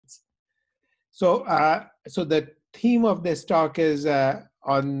So the theme of this talk is the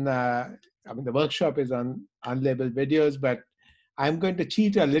workshop is on unlabeled videos, but I'm going to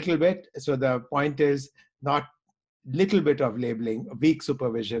cheat a little bit. So the point is not little bit of labeling. Weak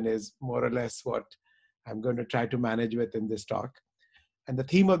supervision is more or less what I'm going to try to manage with in this talk. And the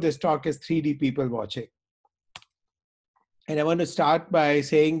theme of this talk is 3D people watching. And I want to start by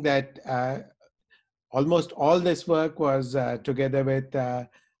saying that almost all this work was together with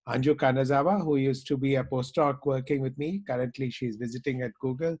Anju Kanazawa, who used to be a postdoc working with me. Currently, she's visiting at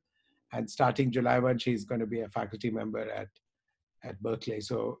Google. And starting July 1, she's going to be a faculty member at Berkeley.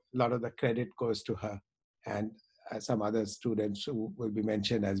 So a lot of the credit goes to her and some other students who will be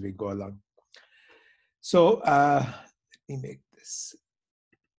mentioned as we go along. So let me make this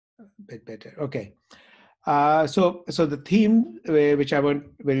a bit better. Okay. So the theme which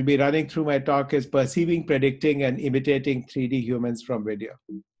will be running through my talk is perceiving, predicting, and imitating 3D humans from video.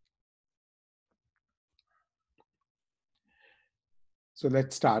 So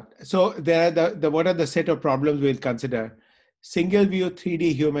let's start. So there are what are the set of problems we'll consider? Single view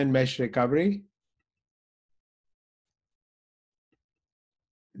 3D human mesh recovery.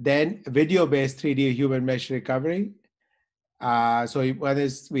 Then video-based 3D human mesh recovery. So one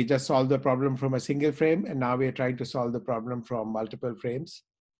is we just solved the problem from a single frame, and now we are trying to solve the problem from multiple frames.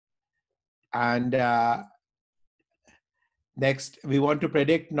 And next, we want to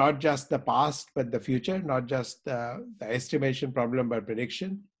predict not just the past, but the future, not just the estimation problem, but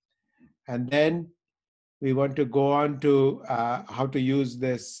prediction. And then we want to go on to how to use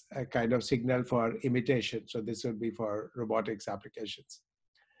this kind of signal for imitation. So this would be for robotics applications.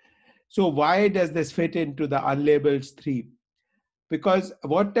 So why does this fit into the unlabeled theme? Because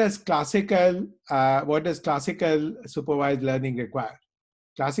what does classical supervised learning require?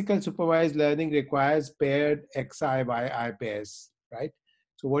 Classical supervised learning requires paired xi, yi pairs, right?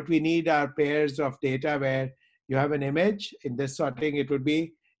 So what we need are pairs of data where you have an image. In this sorting, it would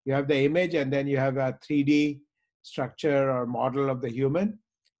be you have the image and then you have a 3D structure or model of the human.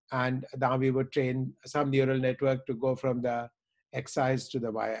 And now we would train some neural network to go from the xi's to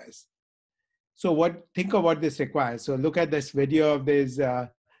the yi's. So think of what this requires. So look at this video of these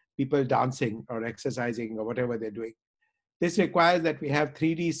people dancing or exercising or whatever they're doing. This requires that we have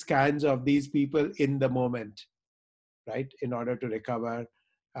 3D scans of these people in the moment, right? In order to recover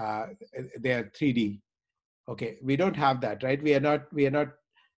their 3D. Okay, we don't have that, right? We are not,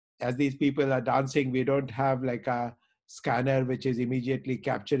 as these people are dancing, we don't have like a scanner which is immediately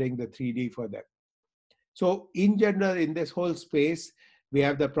capturing the 3D for them. So in general, in this whole space, we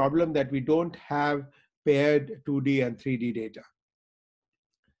have the problem that we don't have paired 2D and 3D data.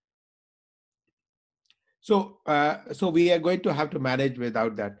 So we are going to have to manage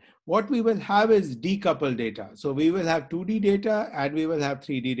without that. What we will have is decoupled data. So we will have 2D data and we will have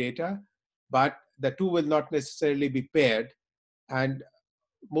 3D data, but the two will not necessarily be paired. And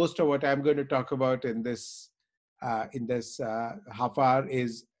most of what I'm going to talk about in this half hour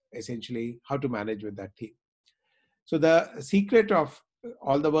is essentially how to manage with that theme. So the secret of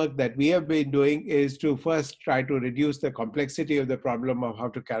all the work that we have been doing is to first try to reduce the complexity of the problem of how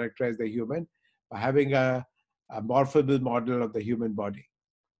to characterize the human by having a morphable model of the human body.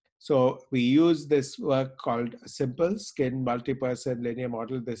 So we use this work called SIMPLE, Skin Multi-Person Linear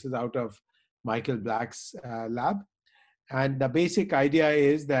Model. This is out of Michael Black's lab. And the basic idea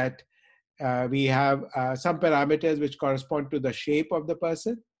is that we have some parameters which correspond to the shape of the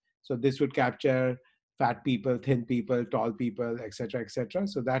person. So this would capture fat people, thin people, tall people, etc., etc.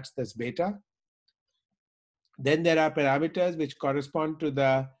 So that's this beta. Then there are parameters which correspond to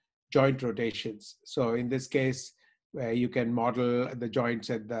the joint rotations. So in this case, where you can model the joints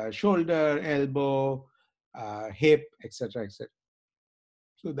at the shoulder, elbow, hip, etc., etc.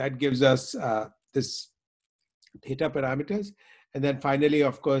 So that gives us this theta parameters. And then finally,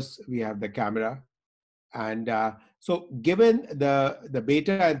 of course, we have the camera. And so given the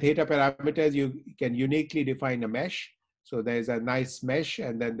beta and theta parameters, you can uniquely define a mesh. So there's a nice mesh,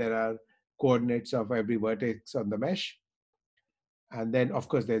 and then there are coordinates of every vertex on the mesh. And then, of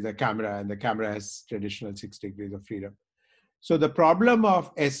course, there's a camera, and the camera has traditional 6 degrees of freedom. So the problem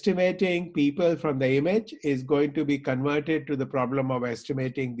of estimating people from the image is going to be converted to the problem of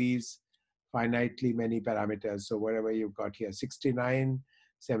estimating these finitely many parameters. So whatever you've got here, 69,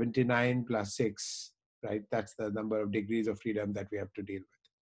 79 plus 6. Right, that's the number of degrees of freedom that we have to deal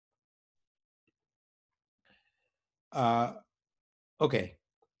with. Okay,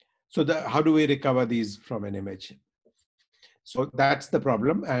 so how do we recover these from an image? So that's the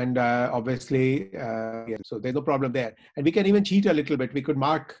problem, and obviously, so there's no problem there. And we can even cheat a little bit. We could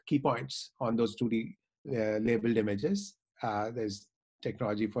mark key points on those 2D labeled images. There's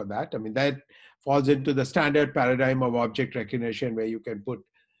technology for that. I mean, that falls into the standard paradigm of object recognition, where you can put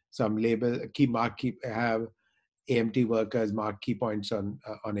some label, have AMT workers mark key points on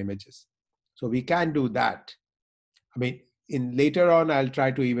images. So we can do that. I mean, in later on, I'll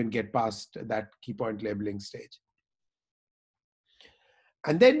try to even get past that key point labeling stage.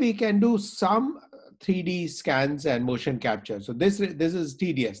 And then we can do some 3D scans and motion capture. So this is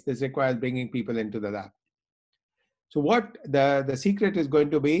tedious. This requires bringing people into the lab. So what the secret is going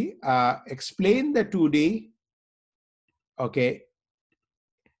to be, explain the 2D, okay,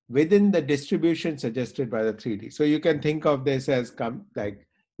 within the distribution suggested by the 3D. So you can think of this as like,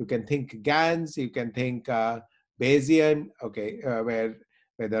 you can think GANs, you can think Bayesian, okay, where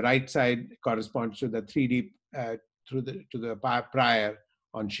the right side corresponds to the 3D to the prior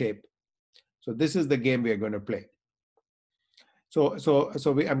on shape. So this is the game we are going to play. So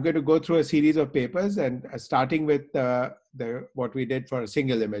I'm going to go through a series of papers, and starting with what we did for a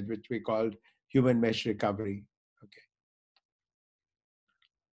single image, which we called human mesh recovery. Okay.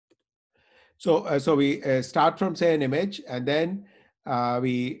 So we start from, say, an image, and then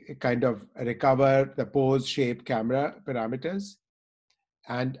we kind of recover the pose, shape, camera parameters.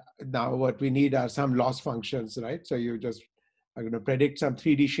 And now what we need are some loss functions, right? So you just are going to predict some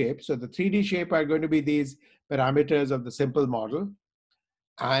 3D shape. So the 3D shape are going to be these parameters of the simple model.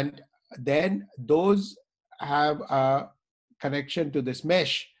 And then those have a connection to this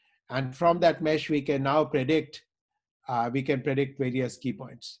mesh. And from that mesh, we can now predict, various key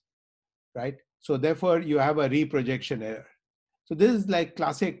points, right? So therefore, you have a reprojection error. So this is like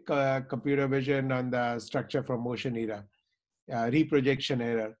classic computer vision on the structure from motion era. Reprojection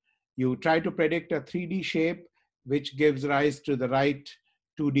error. You try to predict a 3D shape which gives rise to the right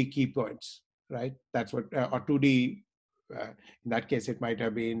 2D key points, right? That's what, or 2D, in that case, it might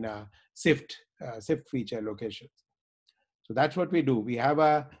have been SIFT feature locations. So that's what we do. We have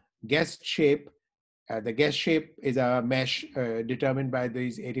a guessed shape. The guessed shape is a mesh determined by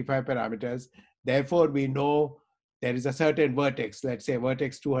these 85 parameters. Therefore, we know there is a certain vertex, let's say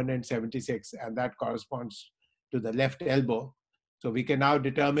vertex 276, and that corresponds to the left elbow. So we can now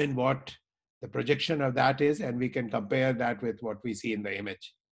determine what the projection of that is, and we can compare that with what we see in the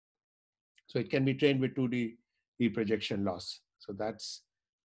image. So it can be trained with 2D reprojection loss. So that's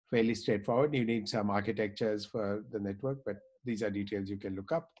fairly straightforward. You need some architectures for the network, but these are details you can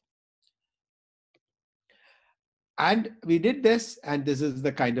look up. And we did this, and this is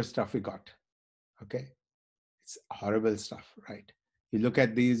the kind of stuff we got. Okay. It's horrible stuff, right? You look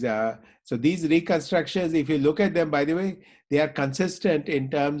at these, so these reconstructions, if you look at them, by the way, they are consistent in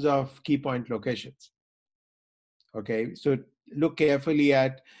terms of key point locations. Okay, so look carefully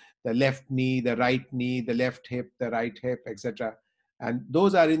at the left knee, the right knee, the left hip, the right hip, etc. And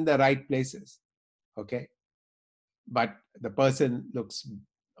those are in the right places, okay? But the person looks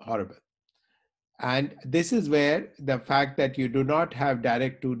horrible. And this is where the fact that you do not have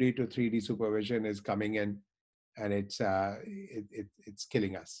direct 2D to 3D supervision is coming in, and it's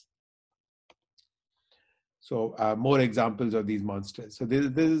killing us. So more examples of these monsters. So this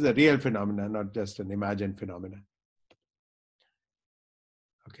is a real phenomenon, not just an imagined phenomenon.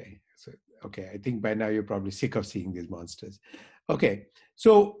 Okay, I think by now you're probably sick of seeing these monsters. Okay,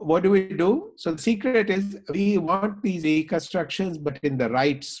 so what do? So the secret is we want these reconstructions, but in the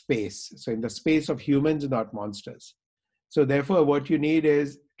right space. So in the space of humans, not monsters. So therefore, what you need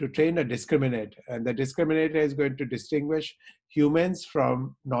is to train a discriminator, and the discriminator is going to distinguish humans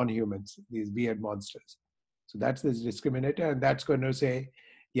from non-humans, these weird monsters. So that's this discriminator, and that's going to say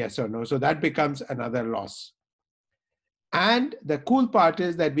yes or no. So that becomes another loss. And the cool part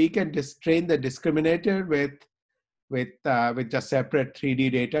is that we can train the discriminator with just separate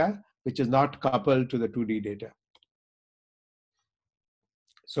 3D data, which is not coupled to the 2D data.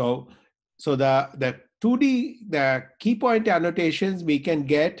 So the 2D, the key point annotations we can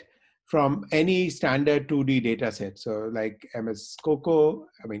get from any standard 2D data set. So like MS COCO,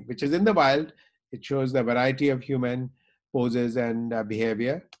 I mean, which is in the wild, it shows the variety of human poses and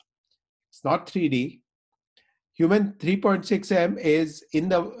behavior. It's not 3D. Human 3.6M is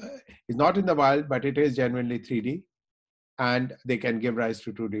not in the wild, but it is genuinely 3D, and they can give rise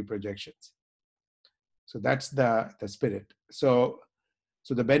to 2D projections. So that's the spirit. So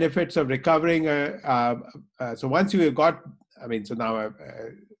the benefits of recovering. So once you have got, I mean, so now,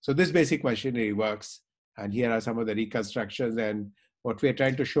 so this basic machinery works, and here are some of the reconstructions. And what we are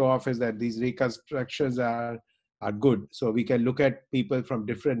trying to show off is that these reconstructions are good. So we can look at people from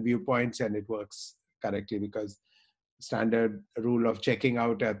different viewpoints, and it works correctly, because standard rule of checking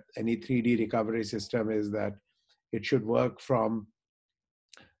out at any 3D recovery system is that it should work from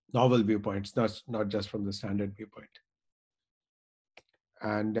novel viewpoints, not just from the standard viewpoint.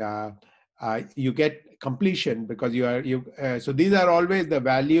 and you get completion because so these are always the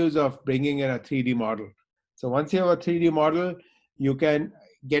values of bringing in a 3D model. So once you have a 3D model, you can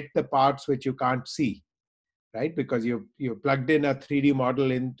get the parts which you can't see, right? Because you plugged in a 3D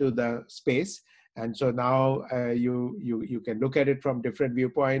model into the space, and so now you can look at it from different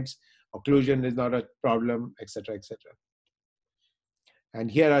viewpoints. Occlusion is not a problem, etc., etc. And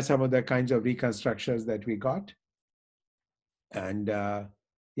here are some of the kinds of reconstructions that we got. And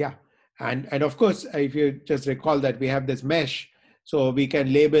yeah, and of course, if you just recall that we have this mesh, so we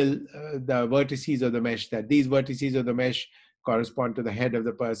can label the vertices of the mesh, that these vertices of the mesh correspond to the head of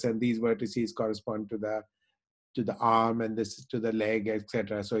the person, these vertices correspond to the arm, and this to the leg,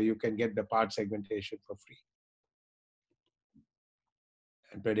 etc. So you can get the part segmentation for free,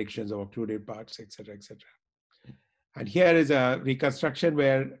 and predictions of occluded parts, etc., etc. And here is a reconstruction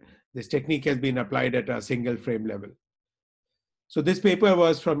where this technique has been applied at a single frame level. So this paper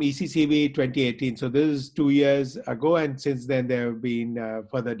was from ECCV 2018. So this is 2 years ago, and since then there have been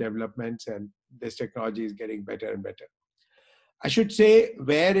further developments, and this technology is getting better and better. I should say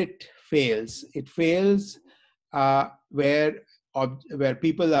where it fails where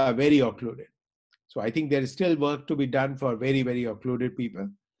people are very occluded. So I think there is still work to be done for very, very occluded people.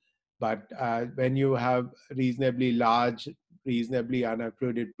 But when you have reasonably large, reasonably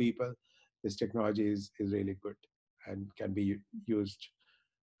unoccluded people, this technology is really good and can be used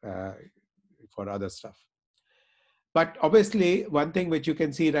for other stuff. But obviously, one thing which you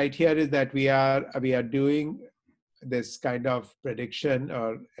can see right here is that we are doing this kind of prediction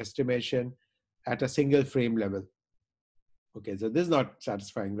or estimation at a single frame level. Okay, so this is not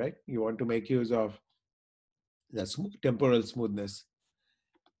satisfying, right? You want to make use of the temporal smoothness.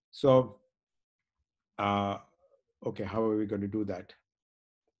 So, okay, how are we going to do that?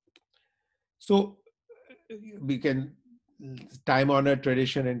 So we can, time-honored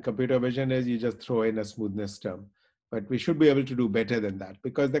tradition in computer vision is you just throw in a smoothness term. But we should be able to do better than that,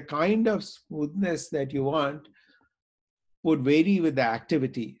 because the kind of smoothness that you want would vary with the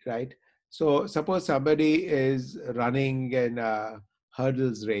activity, right? So suppose somebody is running in a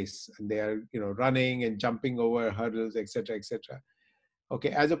hurdles race, and they are running and jumping over hurdles, etc., etc.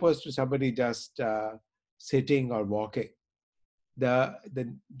 Okay, as opposed to somebody just sitting or walking. The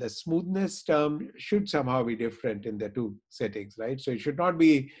smoothness term should somehow be different in the two settings, right? So it should not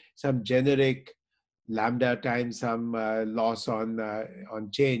be some generic lambda times some loss on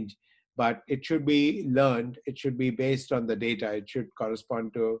change, but it should be learned. It should be based on the data. It should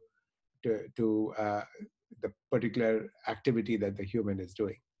correspond to the particular activity that the human is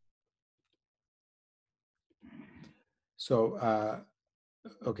doing. So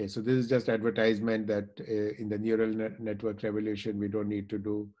okay, so this is just advertisement that in the neural network revolution, we don't need to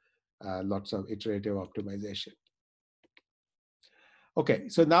do lots of iterative optimization. Okay,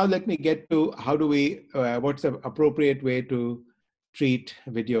 so now let me get to how do we, what's the appropriate way to treat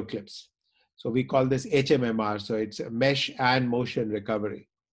video clips. So we call this HMMR, so it's mesh and motion recovery.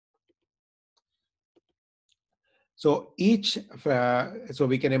 So so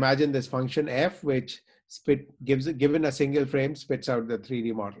we can imagine this function f, which given a single frame, spits out the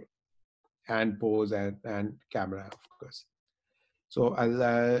 3D model and pose and camera, of course. So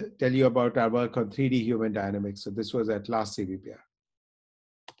I'll tell you about our work on 3D human dynamics. So this was at last CVPR.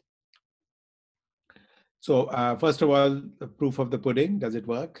 So first of all, the proof of the pudding, does it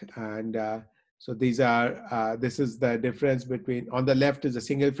work? And so this is the difference between, on the left is a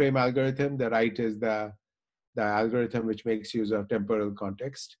single frame algorithm, the right is the algorithm which makes use of temporal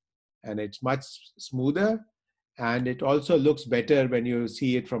context. And it's much smoother, and it also looks better when you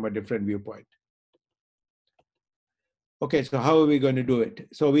see it from a different viewpoint. Okay, so how are we going to do it?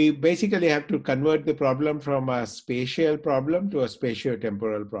 So we basically have to convert the problem from a spatial problem to a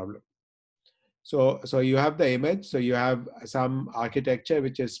spatio-temporal problem. So you have the image, so you have some architecture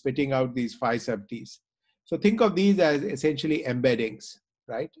which is spitting out these 5 sub-Ts. So think of these as essentially embeddings,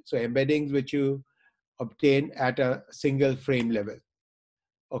 right? So embeddings which you obtain at a single frame level.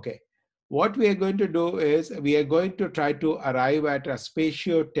 Okay, what we are going to do is we are going to try to arrive at a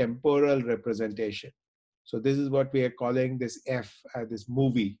spatio-temporal representation. So this is what we are calling this F, this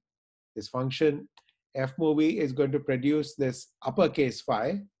movie. This function F movie is going to produce this uppercase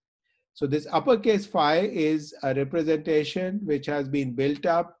phi. So this uppercase phi is a representation which has been built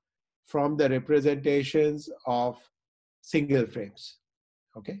up from the representations of single frames.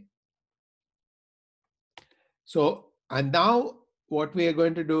 Okay. So, and now what we are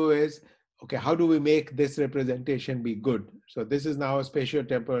going to do is, okay, how do we make this representation be good? So this is now a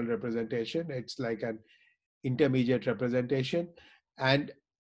spatio-temporal representation. It's like an intermediate representation. And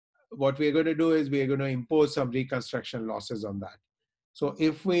what we're going to do is we're going to impose some reconstruction losses on that. So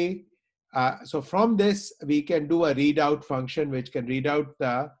if we, so from this, we can do a readout function which can read out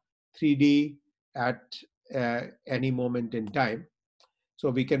the 3D at any moment in time. So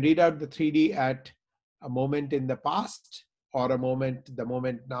we can read out the 3D at a moment in the past, or a moment, the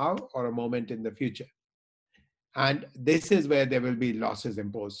moment now, or a moment in the future. And this is where there will be losses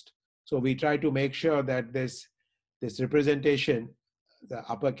imposed. So we try to make sure that this representation, the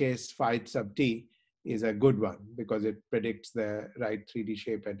uppercase phi sub t, is a good one because it predicts the right 3D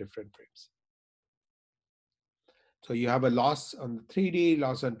shape at different frames. So you have a loss on the 3D,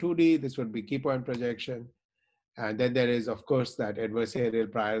 loss on 2D. This would be key point projection. And then there is, of course, that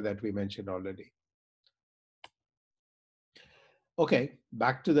adversarial prior that we mentioned already. Okay,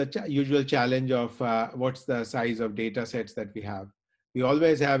 back to the usual challenge of what's the size of data sets that we have. We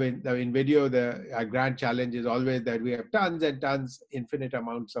always have in video, the grand challenge is always that we have tons and tons, infinite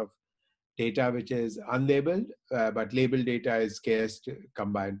amounts of data which is unlabeled, but labeled data is scarce to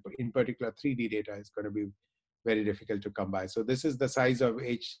come by. In particular, 3D data is going to be very difficult to come by. So this is the size of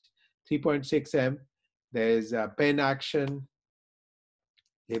H 3.6M. There's pen action.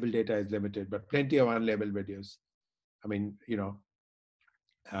 Labeled data is limited, but plenty of unlabeled videos. I mean, you know,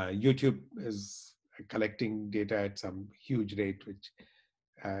 YouTube is collecting data at some huge rate, which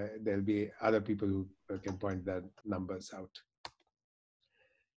there'll be other people who can point the numbers out.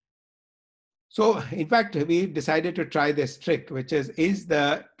 So in fact, we decided to try this trick, which is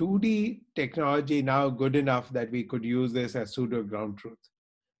the 2D technology now good enough that we could use this as pseudo ground truth?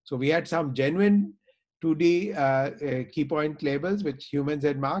 So we had some genuine 2D key point labels, which humans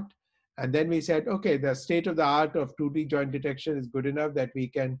had marked. And then we said, okay, the state of the art of 2D joint detection is good enough that we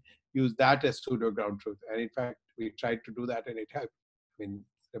can use that as pseudo ground truth. And in fact, we tried to do that and it helped. I mean,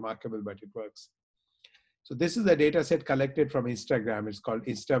 it's remarkable, but it works. So this is a data set collected from Instagram. It's called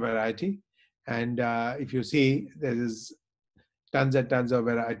Insta Variety. And if you see, there is tons and tons of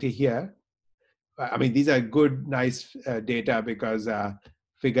variety here. I mean, these are good, nice data because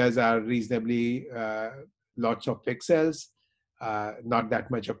figures are reasonably lots of pixels, not that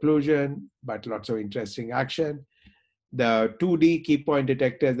much occlusion, but lots of interesting action. The 2D key point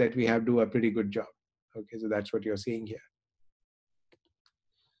detectors that we have do a pretty good job. Okay, so that's what you're seeing here.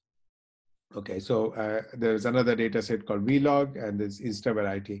 Okay, so there's another data set called Vlog and this Insta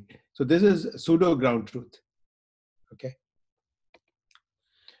Variety. So this is pseudo ground truth. Okay.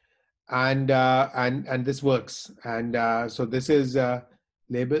 And this works. And so this is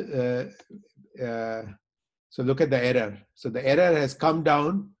label. So look at the error. So the error has come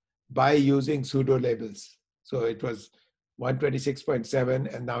down by using pseudo labels. So it was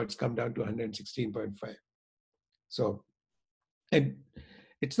 126.7 and now it's come down to 116.5. So, and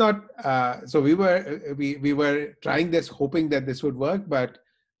it's not, so we were trying this hoping that this would work, but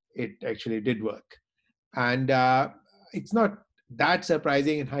it actually did work. And it's not that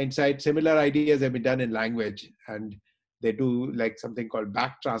surprising in hindsight. Similar ideas have been done in language and they do like something called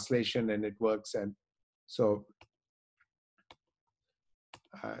back translation and it works. And so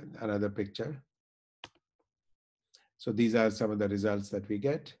another picture. So these are some of the results that we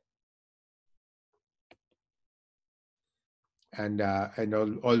get. And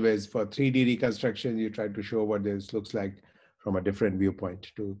always for 3D reconstruction, you try to show what this looks like from a different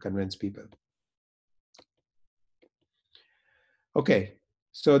viewpoint to convince people. Okay,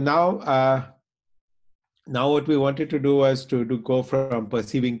 so now what we wanted to do was to go from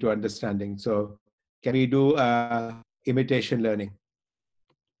perceiving to understanding. So can we do imitation learning?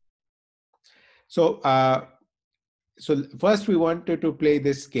 So so first we wanted to play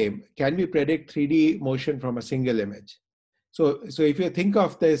this game. Can we predict 3D motion from a single image? So if you think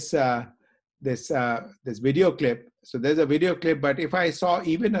of this this video clip, so there's a video clip, but if I saw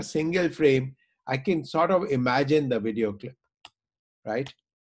even a single frame, I can sort of imagine the video clip, right?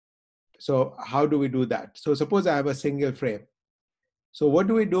 So how do we do that? So suppose I have a single frame. So what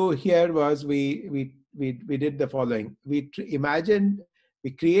do we do here was we did the following. We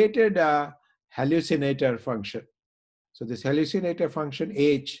created a hallucinator function. So this hallucinator function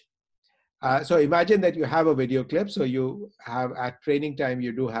H. So imagine that you have a video clip. So you have at training time,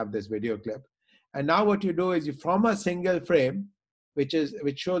 you do have this video clip. And now what you do is you from a single frame, which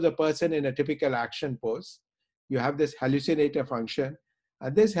shows a person in a typical action pose, you have this hallucinator function.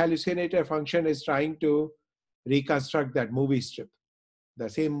 And this hallucinator function is trying to reconstruct that movie strip. The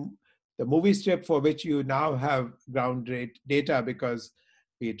movie strip for which you now have ground rate data because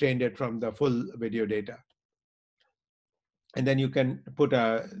we trained it from the full video data. And then you can put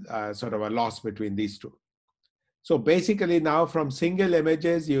a sort of a loss between these two. So basically now from single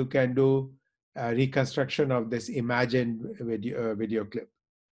images, you can do a reconstruction of this imagined video clip.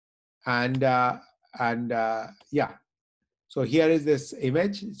 And yeah, So here is this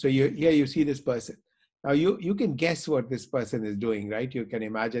image. So here you see this person. Now you can guess what this person is doing, right? You can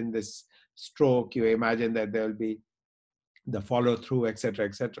imagine this stroke. You imagine that there will be the follow through, etc.,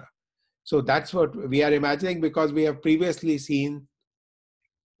 etc. So that's what we are imagining because we have previously seen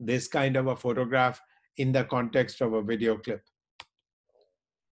this kind of a photograph in the context of a video clip.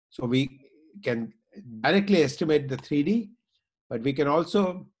 So we can directly estimate the 3D, but we can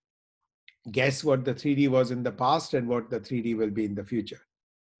also guess what the 3D was in the past and what the 3D will be in the future.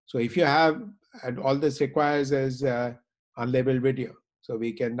 So if you have, and all this requires is unlabeled video. So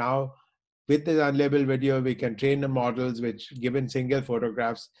we can now, with this unlabeled video, we can train the models which, given single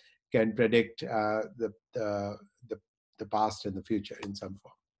photographs, can predict the past and the future in some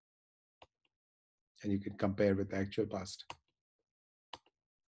form. And you can compare with the actual past.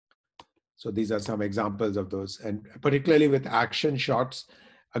 So these are some examples of those. And particularly with action shots,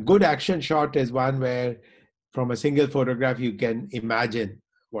 a good action shot is one where from a single photograph, you can imagine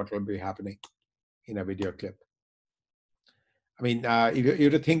what will be happening in a video clip. I mean, if you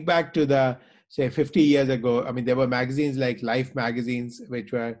to think back to the, say, 50 years ago, I mean, there were magazines like Life magazines,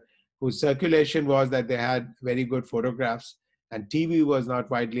 whose circulation was that they had very good photographs, and TV was not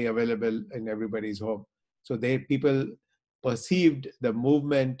widely available in everybody's home. So people perceived the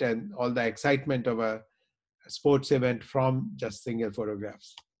movement and all the excitement of a sports event from just single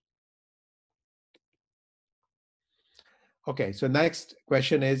photographs. Okay, so next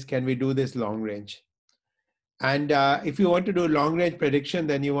question is, can we do this long range? And if you want to do long range prediction,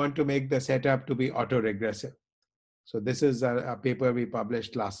 then you want to make the setup to be auto-regressive. So this is a paper we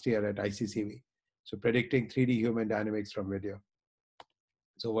published last year at ICCV. So predicting 3D human dynamics from video.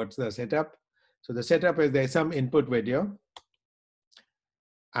 So what's the setup? So the setup is there's some input video,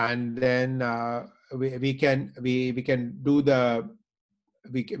 and then we can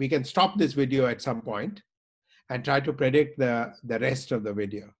stop this video at some point and try to predict the rest of the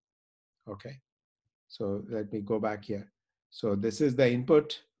video. Okay. So let me go back here. So this is the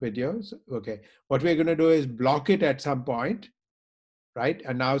input videos. Okay. What we're going to do is block it at some point, right?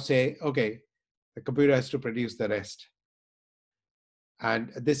 And now say, okay, the computer has to produce the rest.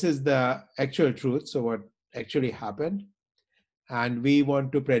 And this is the actual truth. So what actually happened. And we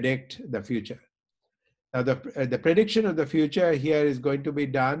want to predict the future. Now the prediction of the future here is going to be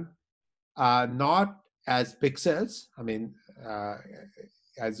done not as pixels. I mean,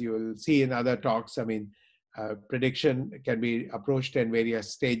 as you will see in other talks, I mean, prediction can be approached in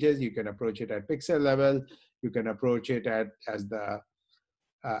various stages. You can approach it at pixel level. You can approach it as the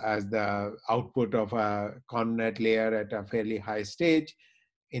output of a ConNet layer at a fairly high stage.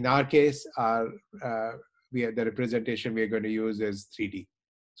 In our case, the representation we are going to use is 3D.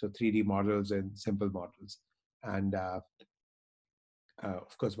 So 3D models and simple models. And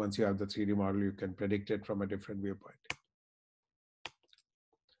of course, once you have the 3D model, you can predict it from a different viewpoint.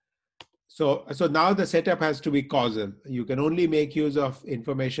 So now the setup has to be causal. You can only make use of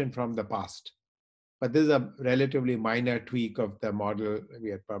information from the past. But this is a relatively minor tweak of the model we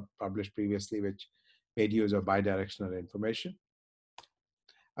had published previously, which made use of bidirectional information.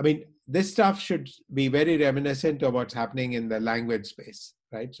 I mean, this stuff should be very reminiscent of what's happening in the language space,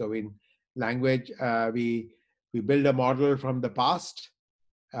 right? So in language, we build a model from the past.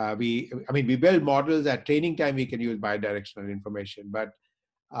 We build models at training time. We can use bidirectional information, but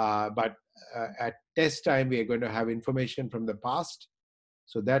at test time, we are going to have information from the past.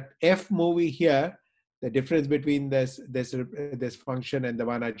 So that F movie here, the difference between this function and the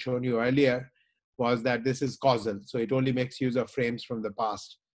one I'd shown you earlier was that this is causal. So it only makes use of frames from the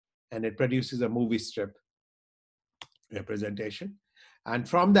past, and it produces a movie strip representation. And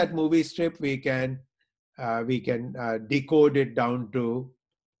from that movie strip, we can decode it down to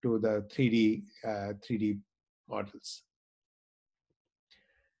the 3D models.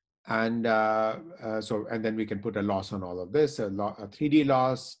 And and then we can put a loss on all of this, a 3D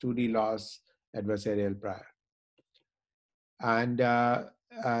loss, 2D loss, adversarial prior. And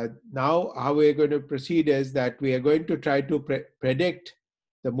now how we're going to proceed is that we are going to try to predict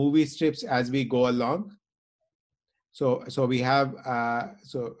the movie strips as we go along. So we have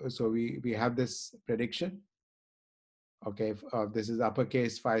we have this prediction. Okay, this is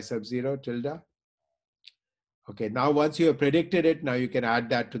uppercase phi sub 0 tilde. Okay, now once you have predicted it, now you can add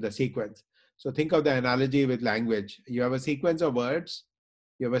that to the sequence. So think of the analogy with language. You have a sequence of words.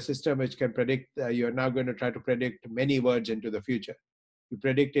 You have a system which can predict, you're now going to try to predict many words into the future. You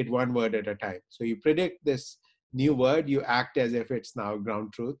predict it one word at a time. So you predict this new word, you act as if it's now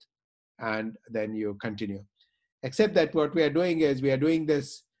ground truth, and then you continue. Except that what we are doing is we are doing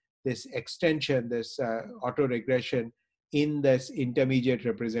this extension, this auto-regression in this intermediate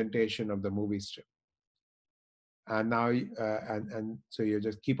representation of the movie strip. And now, and so you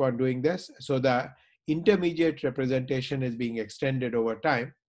just keep on doing this. So the intermediate representation is being extended over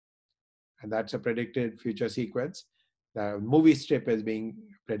time, and that's a predicted future sequence. The movie strip is being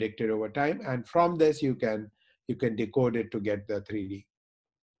predicted over time, and from this you can decode it to get the 3D.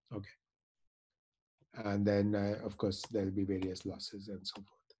 Okay, and then of course there'll be various losses and so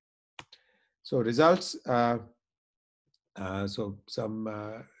forth. So results. So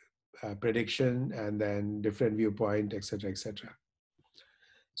some prediction, and then different viewpoint, etc., etc.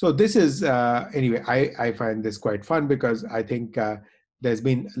 So this is anyway. I find this quite fun because I think there's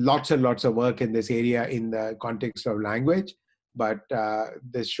been lots and lots of work in this area in the context of language, but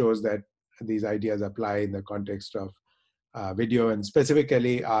this shows that these ideas apply in the context of video, and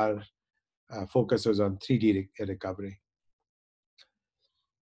specifically our focus was on 3D recovery.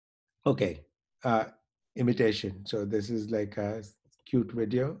 Okay, imitation. So this is like a cute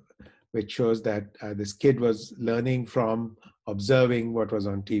video which shows that this kid was learning from observing what was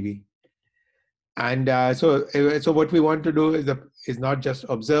on TV. And so what we want to do is not just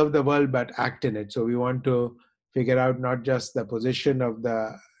observe the world, but act in it. So we want to figure out not just the position of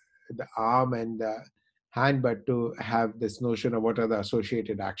the arm and the hand, but to have this notion of what are the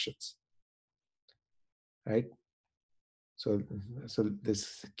associated actions, right? So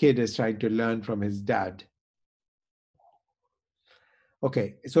this kid is trying to learn from his dad.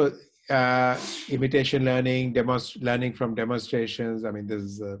 Okay, so imitation learning, learning from demonstrations. I mean, this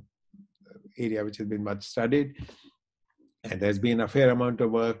is an area which has been much studied. And there's been a fair amount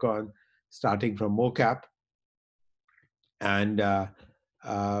of work on starting from mocap. And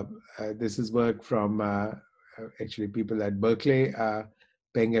this is work from actually people at Berkeley,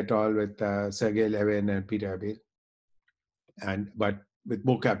 Peng et al. With Sergey Levin and Peter Abel, but with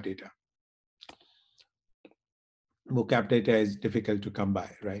mocap data. Mocap data is difficult to come by,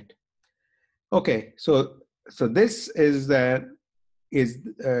 right? Okay, so this is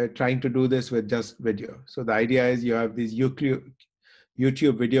trying to do this with just video. So the idea is you have these YouTube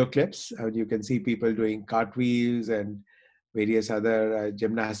video clips, and you can see people doing cartwheels and various other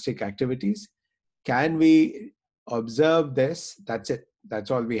gymnastic activities. Can we observe this? That's it. That's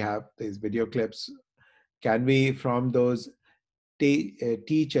all we have, these video clips. Can we, from those,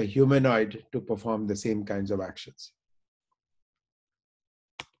 teach a humanoid to perform the same kinds of actions?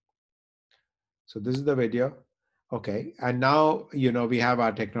 So this is the video. Okay, and now, we have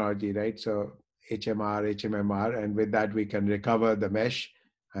our technology, right? So HMR, HMMR, and with that we can recover the mesh,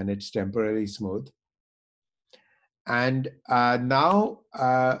 and it's temporarily smooth. And now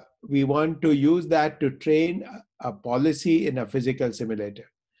we want to use that to train a policy in a physical simulator.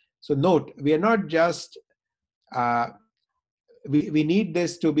 So note, we are not just, we need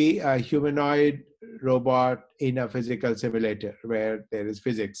this to be a humanoid robot in a physical simulator where there is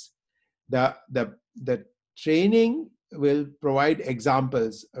physics. The training will provide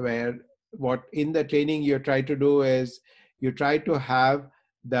examples where what in the training you try to do is you try to have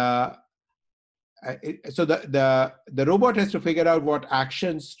the robot has to figure out what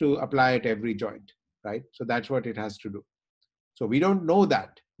actions to apply at every joint, right? So that's what it has to do. So we don't know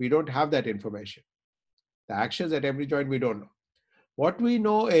that. We don't have that information. The actions at every joint, we don't know. What we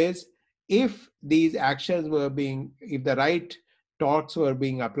know is if these actions if the right torques were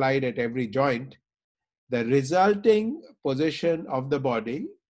being applied at every joint, the resulting position of the body,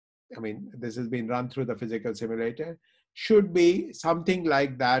 I mean, this has been run through the physical simulator, should be something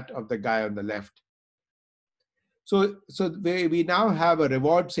like that of the guy on the left. So we now have a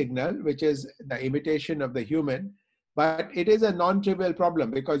reward signal, which is the imitation of the human, but it is a non-trivial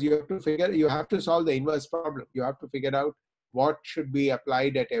problem because you have to solve the inverse problem. You have to figure out what should be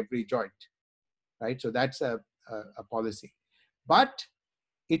applied at every joint, right? So that's a policy. But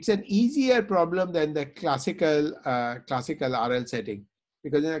it's an easier problem than the classical RL setting,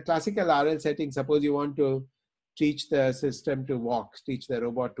 because in a classical RL setting, suppose you want to teach the system to walk, teach the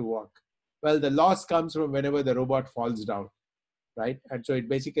robot to walk. Well, the loss comes from whenever the robot falls down, right? And so it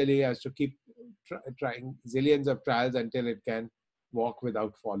basically has to keep trying zillions of trials until it can walk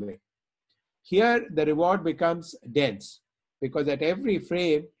without falling. Here, the reward becomes dense because at every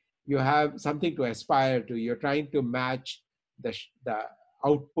frame, you have something to aspire to. You're trying to match the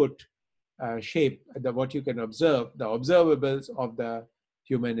output shape, what you can observe, the observables of the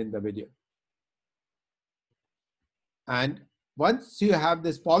human in the video. And once you have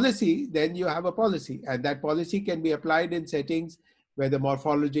this policy, then you have a policy, and that policy can be applied in settings where the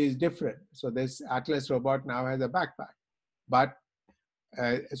morphology is different. So this Atlas robot now has a backpack, but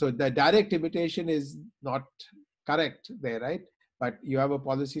so the direct imitation is not correct there, right? But you have a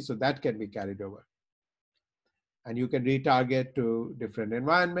policy, so that can be carried over. And you can retarget to different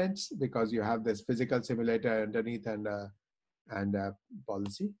environments because you have this physical simulator underneath and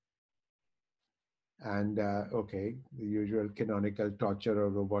policy. And okay, the usual canonical torture or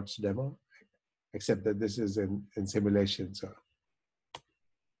robots demo, except that this is in simulation. So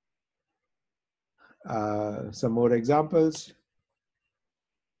some more examples.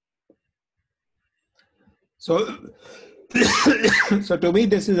 So, so to me,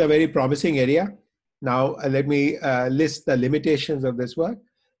 this is a very promising area. Now, let me list the limitations of this work.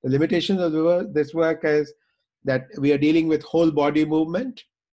 The limitations of this work is that we are dealing with whole body movement.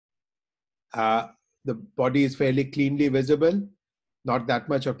 The body is fairly cleanly visible, not that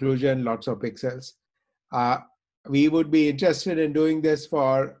much occlusion, lots of pixels. We would be interested in doing this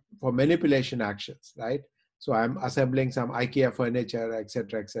for manipulation actions, right? So I'm assembling some IKEA furniture,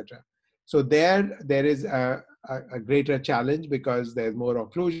 etc., etc. So there is a greater challenge because there's more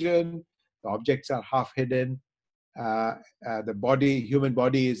occlusion. The objects are half hidden. The human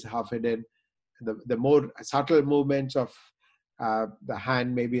body is half hidden. The more subtle movements of the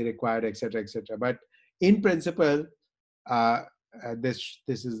hand may be required, etc., etc. But in principle, this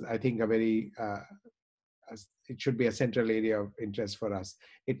is, I think, a very it should be a central area of interest for us.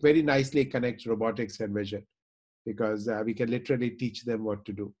 It very nicely connects robotics and vision because we can literally teach them what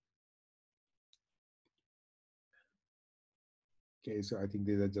to do. Okay, so I think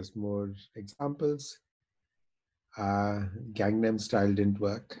these are just more examples. Gangnam Style didn't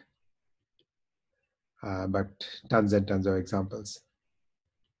work, but tons and tons of examples.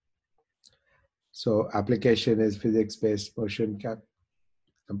 So application is physics-based motion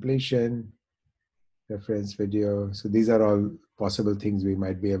completion, reference video. So these are all possible things we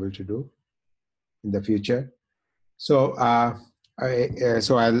might be able to do in the future. So I'll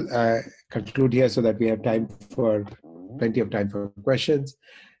conclude here so that we have plenty of time for questions.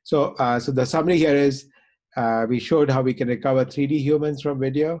 So the summary here is we showed how we can recover 3D humans from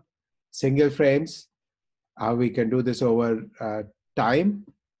video, single frames, how we can do this over time,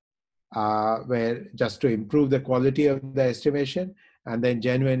 where just to improve the quality of the estimation, and then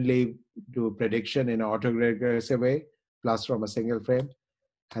genuinely do prediction in an autoregressive way, plus from a single frame.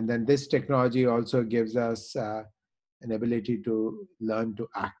 And then this technology also gives us an ability to learn to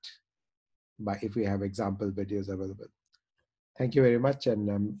act if we have example videos available. Thank you very much.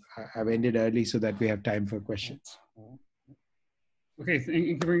 And I've ended early so that we have time for questions. Okay, thank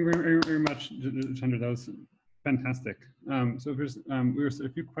you very much, Jitendra. That was fantastic. So there's a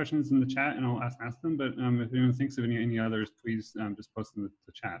few questions in the chat, and I'll ask them. But if anyone thinks of any others, please just post them in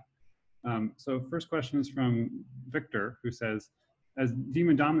the chat. So first question is from Victor, who says, as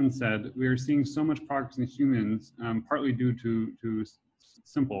Dima Daman said, we are seeing so much progress in humans, partly due to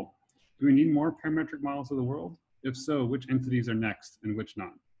simple. Do we need more parametric models of the world? If so, which entities are next and which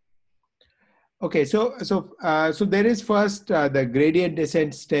not? Okay, so there is first the gradient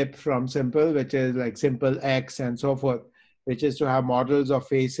descent step from simple, which is like simple X and so forth, which is to have models of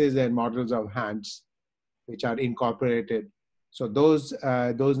faces and models of hands, which are incorporated. So those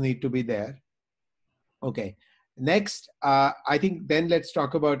need to be there. Okay. Next, I think then let's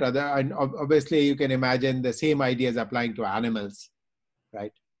talk about other, and obviously you can imagine the same ideas applying to animals,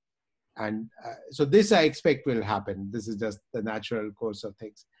 right? And so this I expect will happen. This is just the natural course of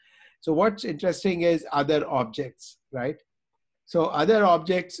things. So what's interesting is other objects, right? So other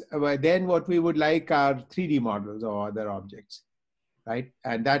objects, then what we would like are 3D models or other objects, right?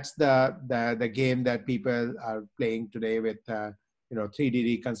 And that's the game that people are playing today with 3D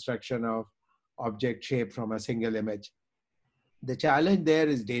reconstruction of object shape from a single image. The challenge there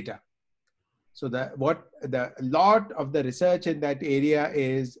is data. So a lot of the research in that area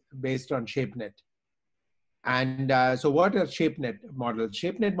is based on ShapeNet. And so what are ShapeNet models?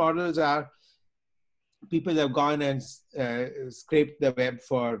 ShapeNet models are people have gone and scraped the web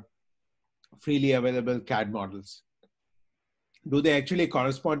for freely available CAD models. Do they actually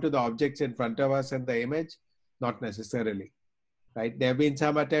correspond to the objects in front of us and the image? Not necessarily, right? There have been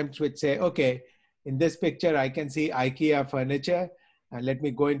some attempts which say, okay, in this picture, I can see IKEA furniture, and let me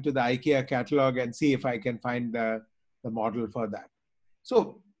go into the IKEA catalog and see if I can find the model for that.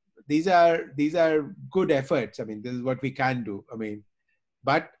 So these are good efforts. I mean, this is what we can do. I mean,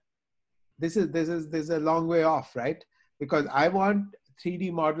 but this is a long way off, right? Because I want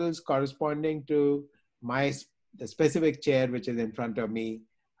 3D models corresponding to the specific chair which is in front of me.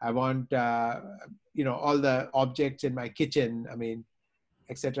 I want all the objects in my kitchen. I mean,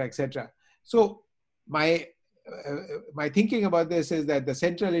 etc., etc. So my thinking about this is that the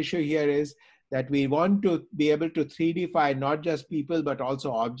central issue here is that we want to be able to 3D-fy not just people, but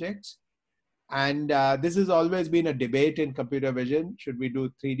also objects. And this has always been a debate in computer vision. Should we do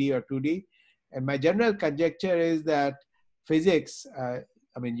 3D or 2D? And my general conjecture is that physics,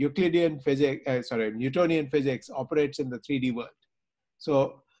 Euclidean physics, Newtonian physics operates in the 3D world.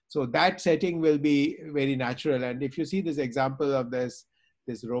 So that setting will be very natural. And if you see this example of this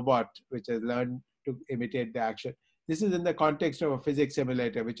robot, which has learned to imitate the action, this is in the context of a physics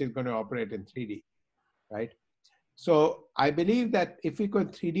simulator, which is going to operate in 3D, right? So I believe that if we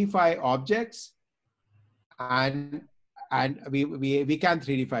could 3Dify objects, and we can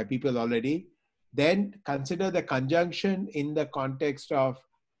 3Dify people already, then consider the conjunction in the context of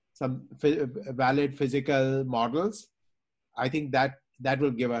some valid physical models. I think that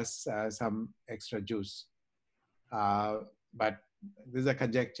will give us some extra juice. But this is a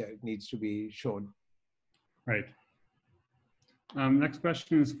conjecture. It needs to be shown. Right. Next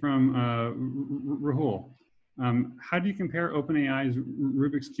question is from Rahul. How do you compare OpenAI's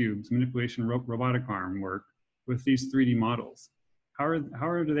Rubik's Cubes manipulation robotic arm work with these 3D models? How are the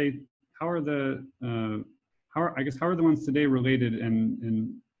ones today related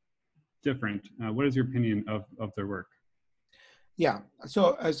and different? What is your opinion of their work? Yeah,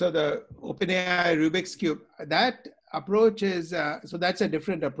 so the OpenAI Rubik's Cube, that approach is, so that's a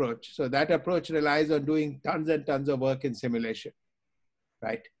different approach. So that approach relies on doing tons and tons of work in simulation,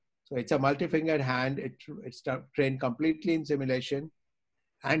 right? So it's a multi-fingered hand. It's trained completely in simulation.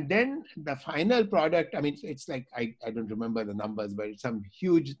 And then the final product, I mean, it's like, I don't remember the numbers, but it's some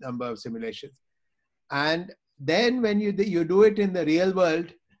huge number of simulations. And then when you do it in the real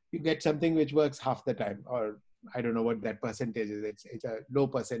world, you get something which works half the time, or I don't know what that percentage is. It's a low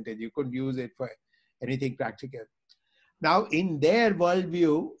percentage. You couldn't use it for anything practical. Now, in their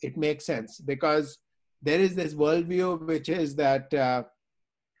worldview, it makes sense, because there is this worldview which is that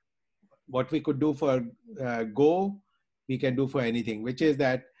what we could do for Go, we can do for anything, which is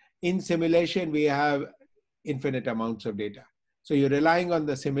that in simulation, we have infinite amounts of data. So you're relying on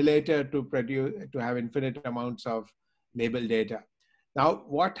the simulator to have infinite amounts of labeled data. Now,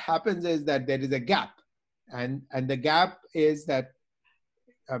 what happens is that there is a gap. And the gap is that,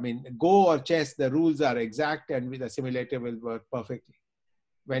 I mean, Go or chess, the rules are exact and the simulator will work perfectly.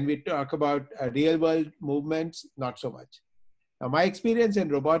 When we talk about real world movements, not so much. Now, my experience in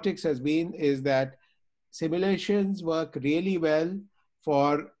robotics is that simulations work really well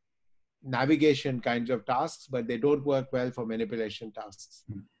for navigation kinds of tasks, but they don't work well for manipulation tasks.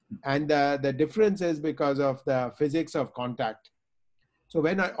 And the difference is because of the physics of contact. So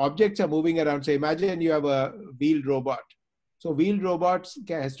when objects are moving around, so imagine you have a wheeled robot. So wheeled robots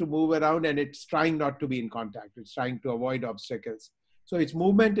has to move around and it's trying not to be in contact. It's trying to avoid obstacles. So it's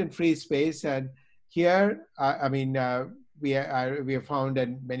movement in free space. And here, we have found,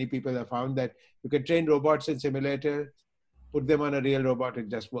 and many people have found, that you can train robots in simulator, put them on a real robot, it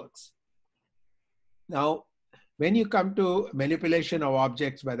just works. Now, when you come to manipulation of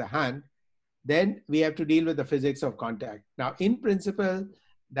objects by the hand, then we have to deal with the physics of contact. Now, in principle,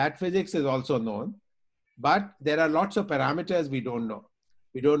 that physics is also known, but there are lots of parameters we don't know.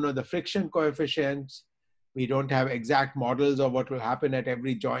 We don't know the friction coefficients. We don't have exact models of what will happen at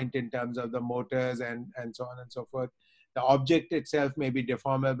every joint in terms of the motors and so on and so forth. The object itself may be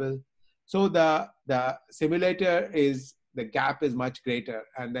deformable. So the simulator the gap is much greater.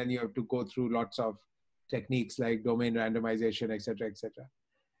 And then you have to go through lots of techniques like domain randomization, et cetera, et cetera.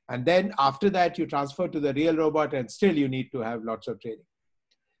 And then after that, you transfer to the real robot, and still you need to have lots of training.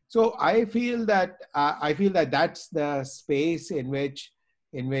 So I feel that that's the space in which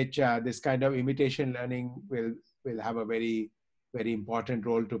this kind of imitation learning will have a very, very important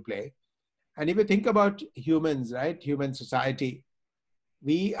role to play. And if you think about humans, right, human society,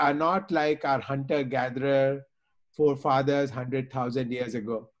 we are not like our hunter-gatherer forefathers 100,000 years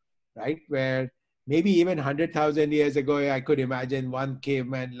ago, right, where maybe even 100,000 years ago, I could imagine one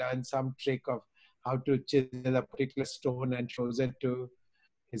caveman learned some trick of how to chisel a particular stone and shows it to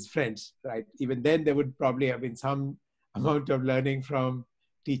his friends, right? Even then, there would probably have been some amount of learning from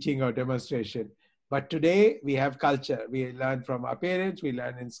teaching or demonstration. But today, we have culture. We learn from our parents, we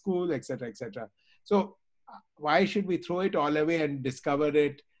learn in school, et cetera, et cetera. So why should we throw it all away and discover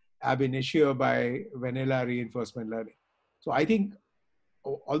it ab initio by vanilla reinforcement learning? So I think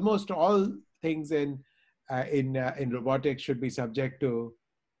almost all things in robotics should be subject to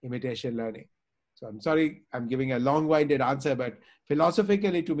imitation learning. So I'm sorry, I'm giving a long-winded answer, but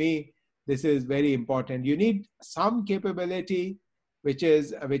philosophically, to me, this is very important. You need some capability, which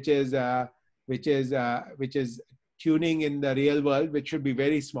is tuning in the real world, which should be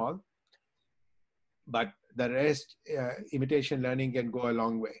very small. But the rest, imitation learning can go a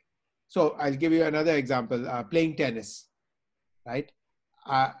long way. So I'll give you another example: playing tennis, right?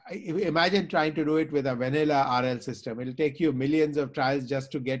 imagine trying to do it with a vanilla RL system. It'll take you millions of trials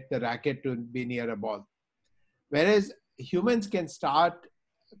just to get the racket to be near a ball. Whereas humans can start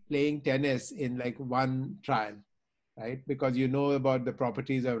playing tennis in like one trial, right? Because you know about the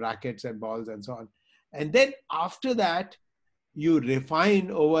properties of rackets and balls and so on. And then after that, you refine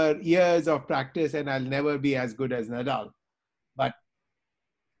over years of practice, and I'll never be as good as Nadal. But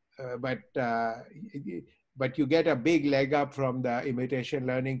but you get a big leg up from the imitation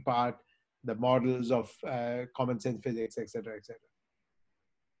learning part, the models of common sense physics, etc., etc.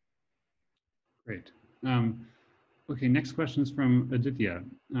 Great. Okay, next question is from Aditya.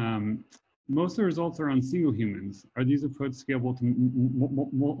 Most of the results are on single humans. Are these approaches scalable to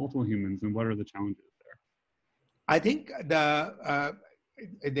multiple humans, and what are the challenges there? I think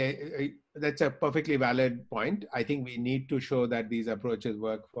that's a perfectly valid point. I think we need to show that these approaches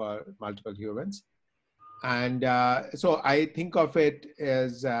work for multiple humans. And so I think of it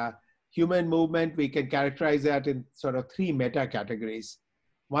as human movement. We can characterize that in sort of three meta categories.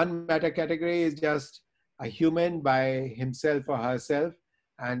 One meta category is just a human by himself or herself,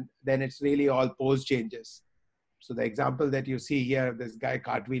 and then it's really all pose changes. So the example that you see here, this guy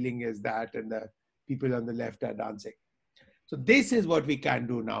cartwheeling, is that, and the people on the left are dancing. So this is what we can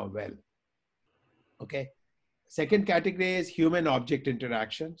do now well. Okay. Second category is human object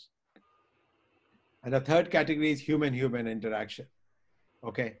interactions. And the third category is human-human interaction.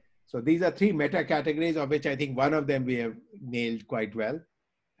 Okay. So these are three meta categories, of which I think one of them we have nailed quite well.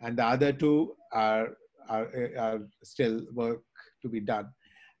 And the other two are still work to be done.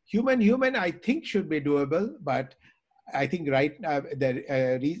 Human-human, I think, should be doable, but I think right now,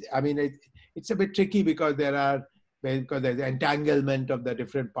 it's a bit tricky because there's entanglement of the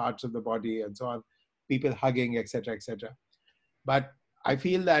different parts of the body and so on, people hugging, etc., etc. But I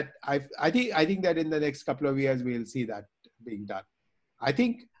feel that I think that in the next couple of years we'll see that being done. I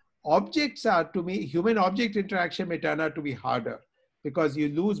think objects are, to me, human object interaction may turn out to be harder because you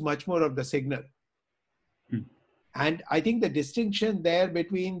lose much more of the signal. And I think the distinction there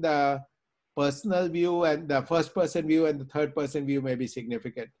between the personal view and the first person view and the third person view may be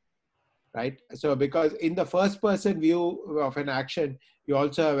significant, right? So because in the first person view of an action, you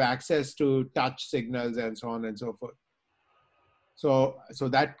also have access to touch signals and so on and so forth. So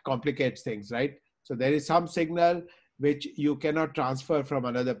that complicates things, right? So there is some signal which you cannot transfer from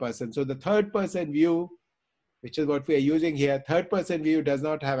another person. So the third person view, which is what we are using here, third person view does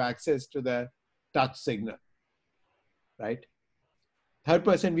not have access to the touch signal, right? Third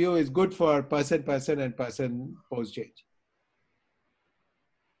person view is good for person, and person pose change.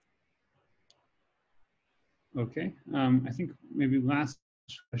 Okay, I think maybe last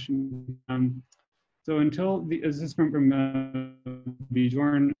question. So until this is from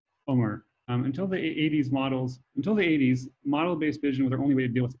Bjorn Omer. Until the 80s, model-based vision was our only way to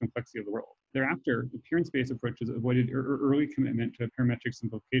deal with the complexity of the world. Thereafter, appearance-based approaches avoided early commitment to a parametric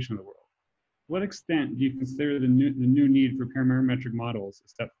simplification of the world. To what extent do you consider the new need for parametric models a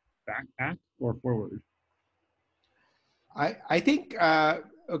step back or forward? I think,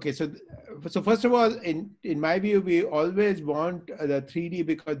 okay, so first of all, in my view, we always want the 3D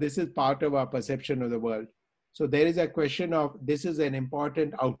because this is part of our perception of the world. So there is a question of, this is an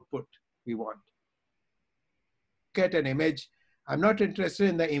important output we want. Get an image. I'm not interested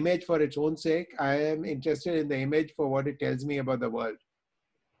in the image for its own sake. I am interested in the image for what it tells me about the world.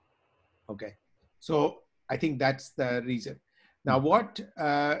 Okay. So I think that's the reason. Now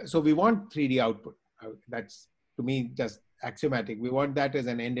so we want 3D output. That's, to me, just axiomatic. We want that as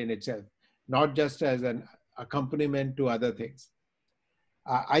an end in itself, not just as an accompaniment to other things.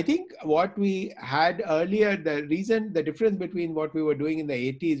 I think what we had earlier, the difference between what we were doing in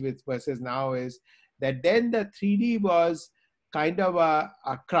the 80s versus now is that then the 3D was kind of a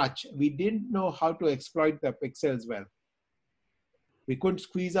crutch. We didn't know how to exploit the pixels well. We couldn't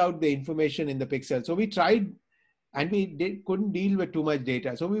squeeze out the information in the pixels. So we tried, and we couldn't deal with too much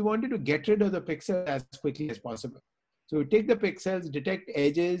data. So we wanted to get rid of the pixels as quickly as possible. So we take the pixels, detect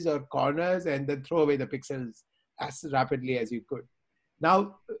edges or corners, and then throw away the pixels as rapidly as you could.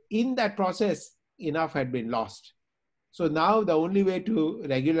 Now, in that process, enough had been lost. So now the only way to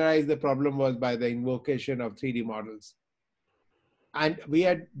regularize the problem was by the invocation of 3D models. And we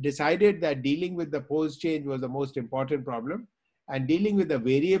had decided that dealing with the pose change was the most important problem, and dealing with the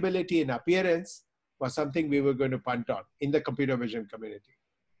variability in appearance was something we were going to punt on in the computer vision community.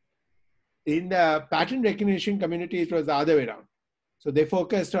 In the pattern recognition community, it was the other way around. So they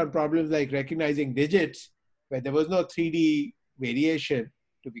focused on problems like recognizing digits, where there was no 3D variation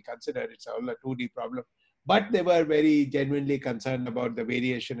to be considered. It's all a 2D problem. But they were very genuinely concerned about the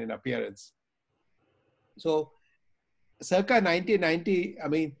variation in appearance. So circa 1990, I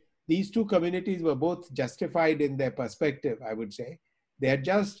mean, these two communities were both justified in their perspective, I would say. They are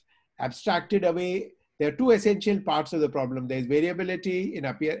just abstracted away. There are two essential parts of the problem. There's variability in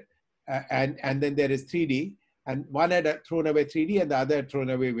appear, and then there is 3D. And one had thrown away 3D and the other had thrown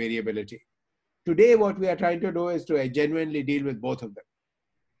away variability. Today, what we are trying to do is to genuinely deal with both of them.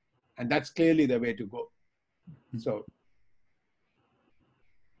 And that's clearly the way to go. So.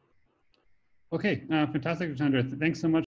 Okay, fantastic, Jitendra. Thanks so much.